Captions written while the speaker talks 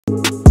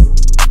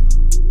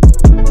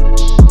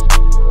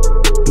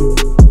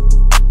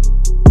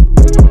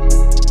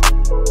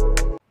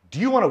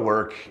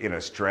work in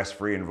a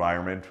stress-free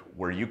environment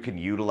where you can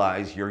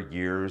utilize your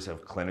years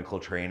of clinical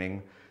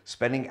training,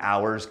 spending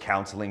hours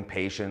counseling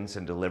patients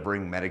and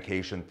delivering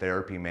medication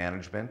therapy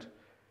management?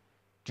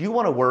 Do you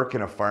want to work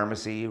in a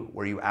pharmacy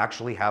where you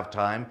actually have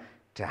time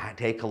to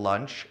take a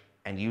lunch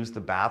and use the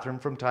bathroom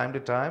from time to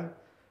time?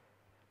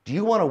 Do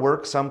you want to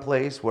work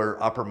someplace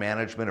where upper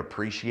management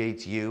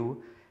appreciates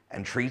you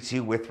and treats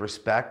you with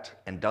respect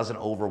and doesn't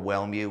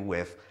overwhelm you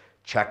with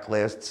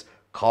checklists,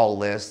 call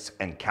lists,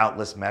 and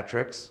countless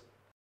metrics?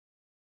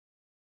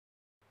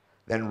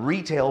 Then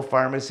retail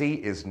pharmacy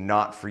is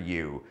not for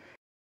you,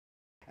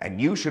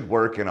 and you should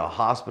work in a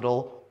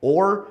hospital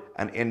or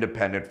an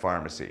independent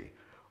pharmacy.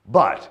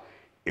 But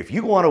if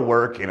you want to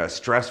work in a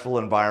stressful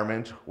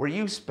environment where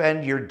you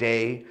spend your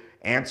day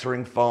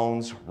answering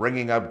phones,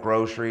 ringing up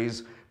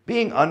groceries,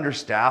 being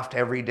understaffed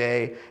every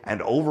day,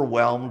 and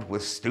overwhelmed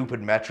with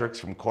stupid metrics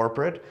from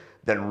corporate,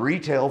 then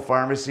retail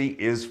pharmacy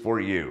is for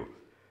you.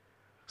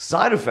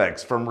 Side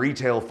effects from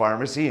retail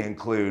pharmacy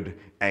include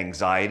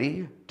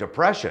anxiety,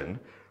 depression,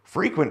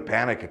 frequent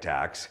panic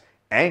attacks,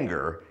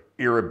 anger,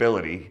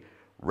 irritability,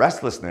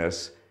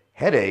 restlessness,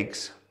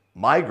 headaches,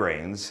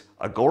 migraines,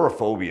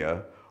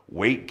 agoraphobia,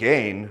 weight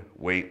gain,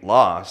 weight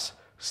loss,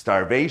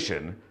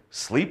 starvation,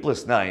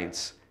 sleepless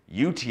nights,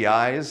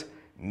 UTIs,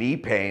 knee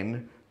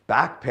pain,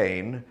 back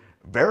pain,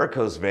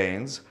 varicose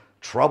veins,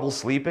 trouble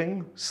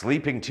sleeping,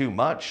 sleeping too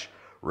much,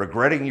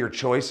 regretting your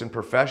choice in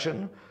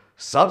profession,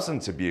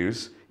 substance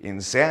abuse,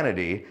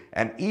 insanity,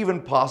 and even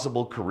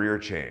possible career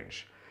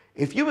change.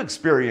 If you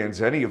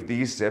experience any of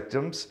these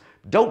symptoms,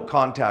 don't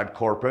contact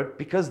corporate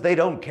because they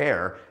don't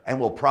care and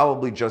will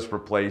probably just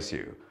replace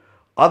you.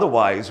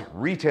 Otherwise,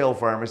 retail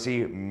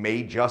pharmacy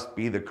may just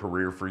be the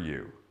career for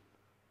you.